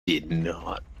Did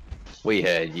not. We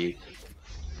heard you.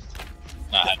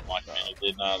 No, I had Mike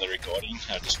muted the recording.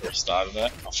 I just restarted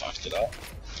it. I fucked it up.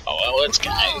 Oh well, let's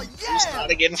go. We'll start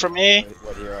again from here.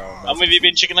 I'm with you,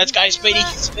 Ben Chicken. Let's go, Speedy.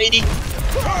 Speedy.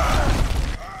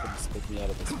 Couldn't spit me out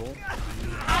of this ball.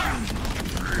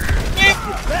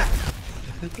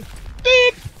 Beep.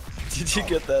 Beep. Did you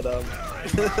get that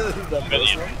that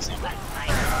first one?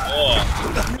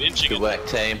 Oh, Ben Chicken. Good work,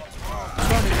 team.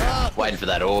 Waiting for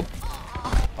that orb.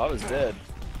 I was dead.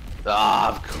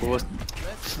 Ah, of course.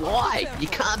 Fly! You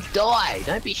can't die!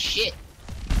 Don't be shit! I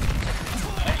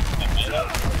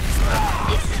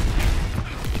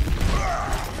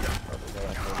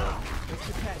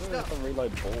don't have to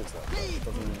reload balls like that. It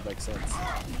doesn't even make sense.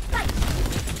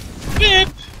 Beep.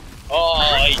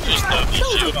 Oh, he just threw the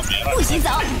shield on me.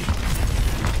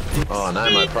 Oh no,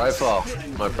 my profile.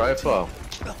 My profile.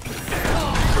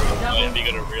 You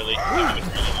got a really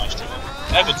nice job.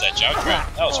 How good's that Junkrat?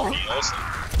 That was pretty awesome.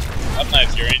 I don't know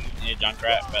if you're in here,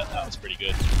 Junkrat, but that was pretty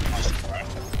good. Nice try.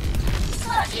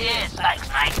 Cheers, thanks,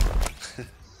 mate.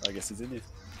 I guess he's in here.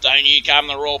 Don't you come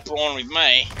the raw prawn with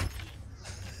me.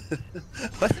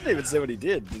 I didn't even see what he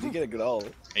did. Did he get a good ult?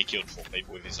 He killed 4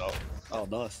 people with his ult. Oh,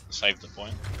 nice. Saved the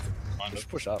point. Kind Just of.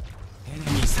 push up.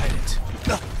 Enemy sighted.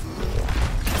 That's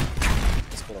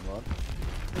what I'm on.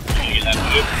 You get that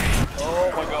Oh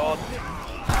my god.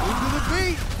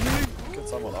 Killed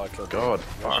someone. I killed God, move.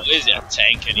 fuck. There's our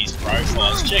tank and his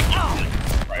profiles. Check him.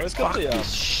 Where's got the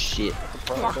This shit.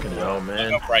 Fucking hell, I'm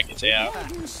man. gonna break it out.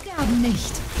 Sterben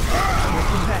nicht.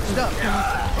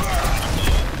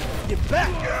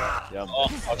 Yeah, Oh,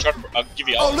 I'll give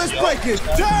you Oh, let's break it!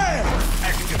 Damn!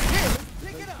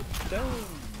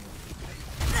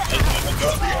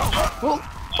 Well,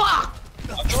 fuck!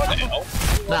 I'll try to help.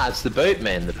 Nah, it's the boot,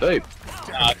 man. The boot.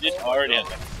 Nah, I already had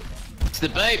that. It's the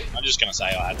boot. I'm just gonna say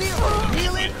I had it.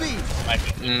 Maybe.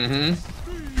 Mm-hmm.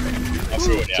 I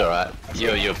threw it It's out. alright.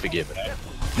 You're forgiven. No,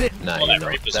 Well, you're that not.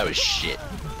 Reaper's That was shit.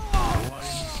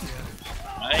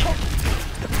 Mate.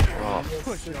 Oh,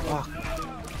 fuck.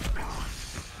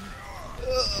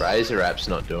 Razor app's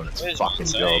not doing its Where's fucking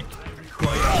my job.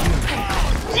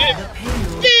 Beep.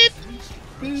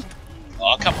 Beep.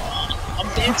 Oh, come on. I'm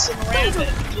dancing around it.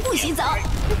 Wo ist unser...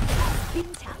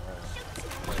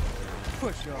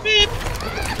 Beep.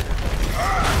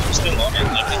 I'm still on it.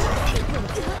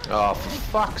 Oh, for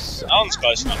fuck's sake. No one's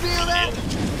close enough to me yet.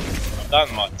 I've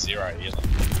done like 0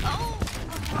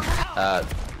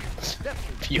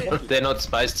 healing. They're not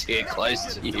supposed to get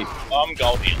close to you. I'm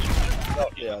gold healing.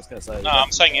 yeah, I was gonna say. No,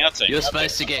 I'm saying our team. You're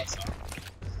supposed to get...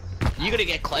 You gotta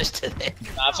get close to them.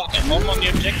 Nah, fucking, I'm on the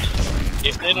objective.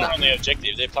 If they're not on the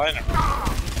objective, they're playing it wrong.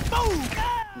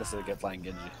 Unless they get playing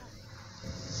Genji.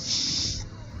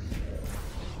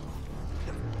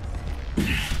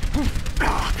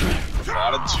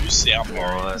 Provided 2 sound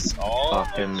barriers. Oh,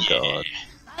 Fucking yeah. god.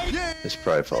 This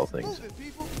profile thing's...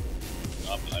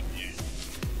 I blame you.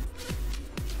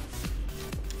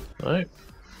 No.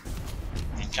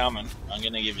 I'm coming. I'm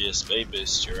gonna give you a speed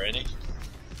boost. You ready?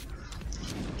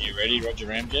 You ready, Roger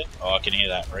Ramjet? Oh, I can hear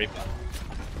that Reaper.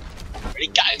 Ready?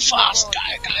 Go fast! Go!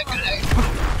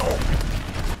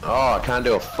 Oh, I can't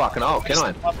do a fucking ult, can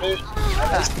I? My boot. My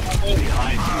boot.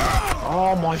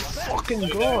 Oh my fucking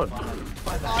god.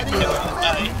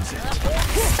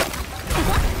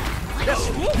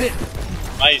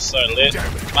 May's so lit.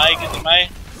 May, get the May.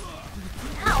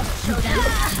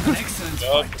 Excellent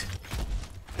God.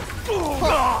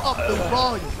 fight. Up the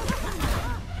volume!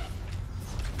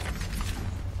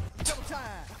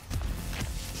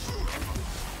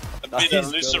 A bit of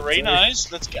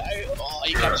Lucerinos. Let's go. Oh,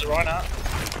 here comes a Reinhardt.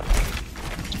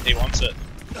 He wants it.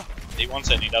 He wants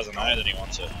it and he doesn't know that he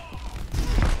wants it.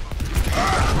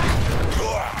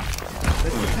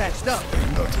 Let's get patched up.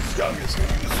 That's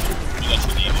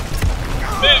what he needed.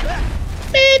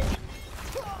 Beep!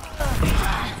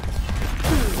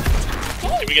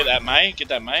 Can we get that May? Get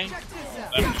that May?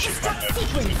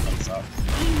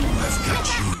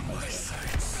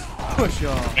 Push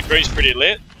on. McCree's pretty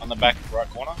lit on the back right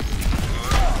corner.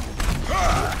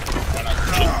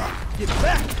 Get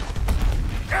back!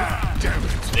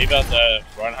 Leave out the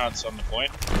Reinhardt's on the point.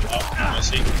 Oh,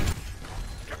 Mercy.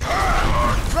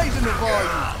 Raising the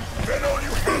volume.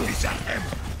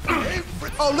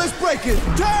 Oh, let's break it!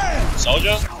 Damn!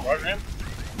 Soldier, right room.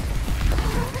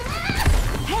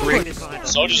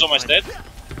 Soldier's almost dead.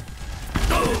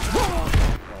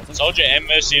 Soldier and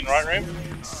Mercy in right room.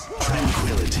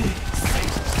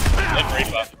 Then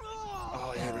Reaper.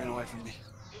 Oh yeah, ran away from me.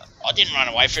 I didn't run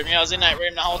away from you, I was in that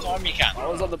room the whole time, you can't. I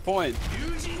was on the point.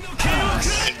 I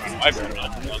didn't run away from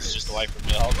you, I was just away from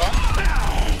you the whole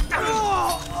time.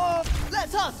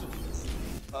 Let's hustle!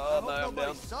 no, I'm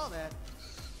down. Saw that.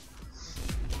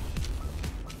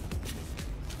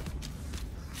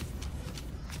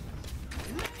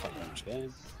 Fuck damage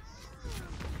game.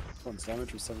 One's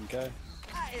damage with 7k.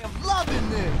 I am loving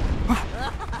this.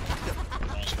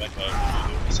 Nice back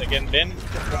over. Second, Ben. Go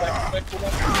back to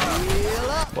that. Heal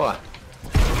up. What?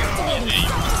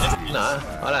 No,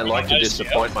 I don't like to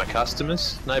disappoint my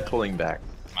customers. No pulling back.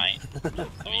 Mate, I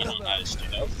mean, you don't notice too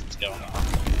well what's going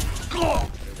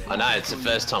on. I know, it's the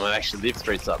first time I've actually lived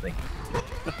through something.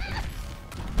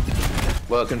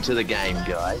 Welcome to the game,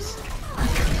 guys.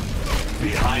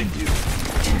 Behind you.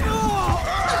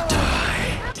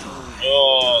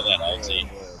 Oh, that ulti.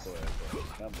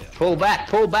 Calm down. Pull back,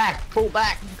 pull back, pull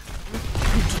back!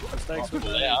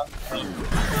 Pull out.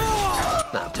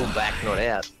 Nah, pull back, not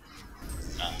out.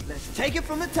 Let's take it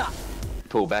from the top.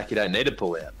 Pull back, you don't need to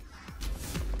pull out.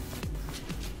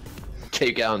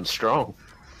 Keep going strong.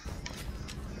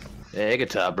 Yeah,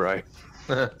 guitar, bro.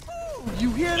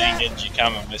 You hear Dang that? it, you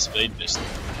come with speed boost.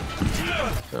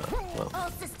 Oh, well,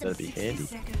 that'd be handy.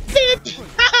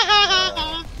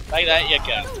 Like that, you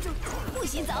go.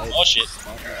 Oh shit.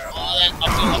 Oh, that, I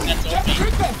feel like that's all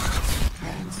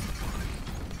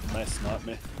me. Nice snipe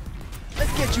me.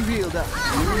 Let's get you healed up.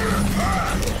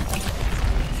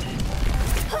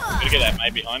 Gotta get that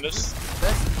mate behind us.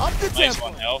 Let's up the Mate's tempo.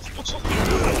 1 health. Which is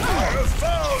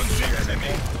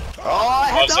Oh, I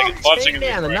had 5 the seconds, 5 whole team seconds.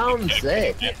 down and no one's Yep,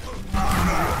 there. yep.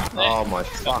 Oh my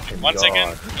fucking 1 god.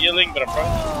 second, healing, but I'm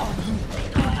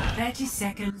front. 30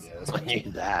 seconds. I knew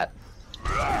that.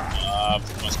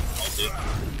 Must be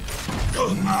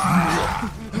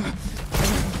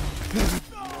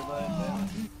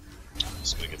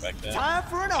Just gotta get back there. Time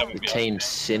for an Coming open. The behind team me.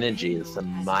 synergy is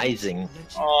amazing.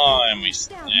 Oh, and we.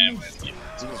 Yeah,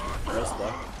 Rest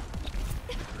though.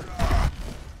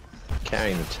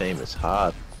 Carrying the team is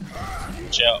hard.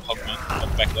 watch out, Hogman.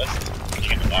 Hog back left.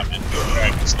 You're gonna die, man.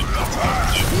 Very good slip that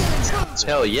time.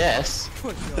 Hell yes.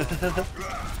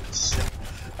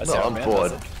 I No, I'm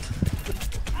bored.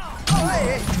 Oh,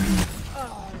 hey,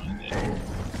 hey.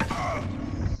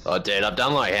 Oh, dude, I've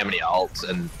done like how many ults,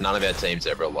 and none of our team's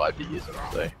ever alive to use them,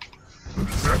 so.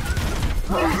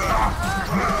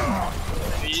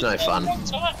 It's no fun.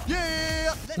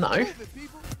 Yeah. Let's No. move it,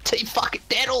 people. Team fucking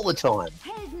dead all the time.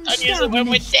 Don't use it when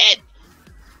we're dead!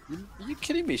 Are you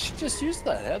kidding me? She just used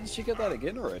that. How did she get that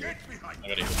again already? I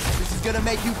got it. This is gonna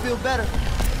make you feel better.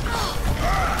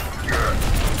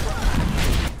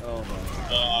 Oh no.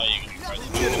 Oh, you can throw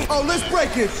the Oh, let's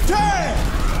break it. Turn.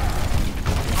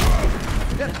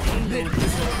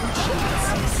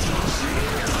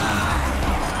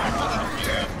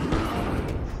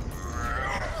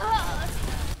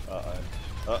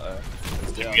 Uh-oh.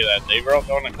 It's Can down. we get that D rock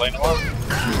on and clean them up?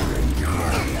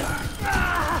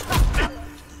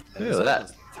 Look at that.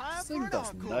 This thing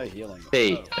does no healing.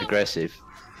 Be aggressive.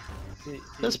 He-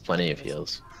 There's plenty of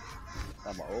heals.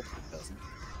 Oh, my orb doesn't.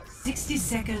 60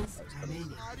 seconds.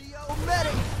 Audio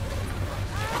medic.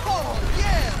 Oh,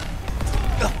 yeah.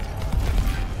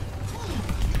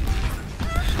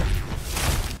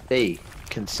 Be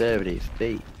conservative.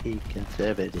 Be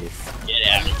conservative. Get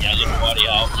out of your little body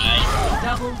hole, mate.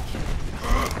 Double.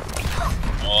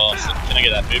 Oh, so can I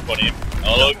get that boot on him?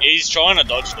 Oh, look, he's trying to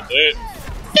dodge the boot.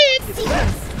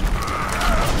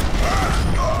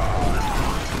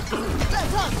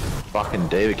 Fucking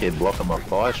Diva kid blocking my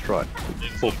fire strike.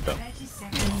 Fucked up. 30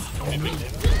 seconds.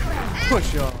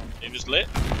 Push on. He was lit.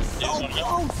 He was on him.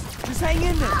 Close. Just hang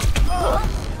in there.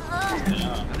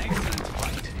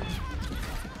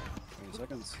 20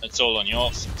 seconds. It's all on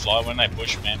your fly when they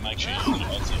push, man. Make sure you use your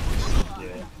ulti.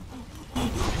 Yeah.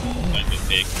 Don't get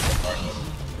big.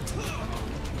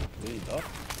 Did he die?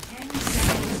 10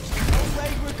 seconds. No way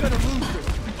we're gonna lose this.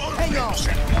 Hang on.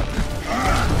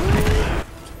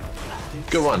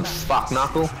 Good one, fuck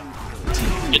knuckle.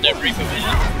 Get that Reaper,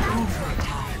 man.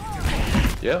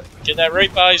 Yep. Get that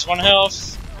Reaper, he's 1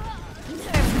 health.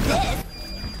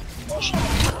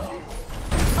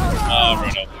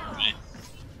 Right up with me.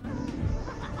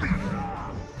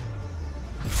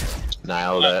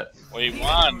 Nailed it. We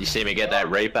won. You see me get that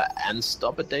Reaper and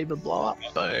stop a Diva blow up?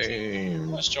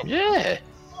 Boom. Nice job. Yeah.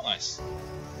 Nice.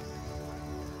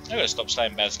 I gotta stop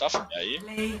saying bad stuff about you.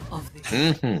 Play of the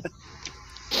Mm-hmm.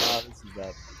 Ah, this is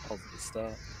that positive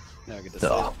start. Now I get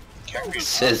to Oh,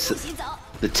 says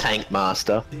the tank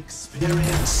master.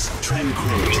 Experience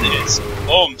tranquility. This.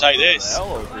 Boom, take this.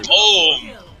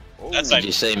 Boom. That's Did like,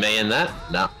 you see me in that?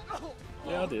 No.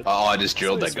 Yeah, I did. Oh, I just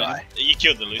drilled that guy. you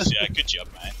killed the Lucio. Good job,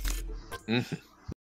 mate. Mhm.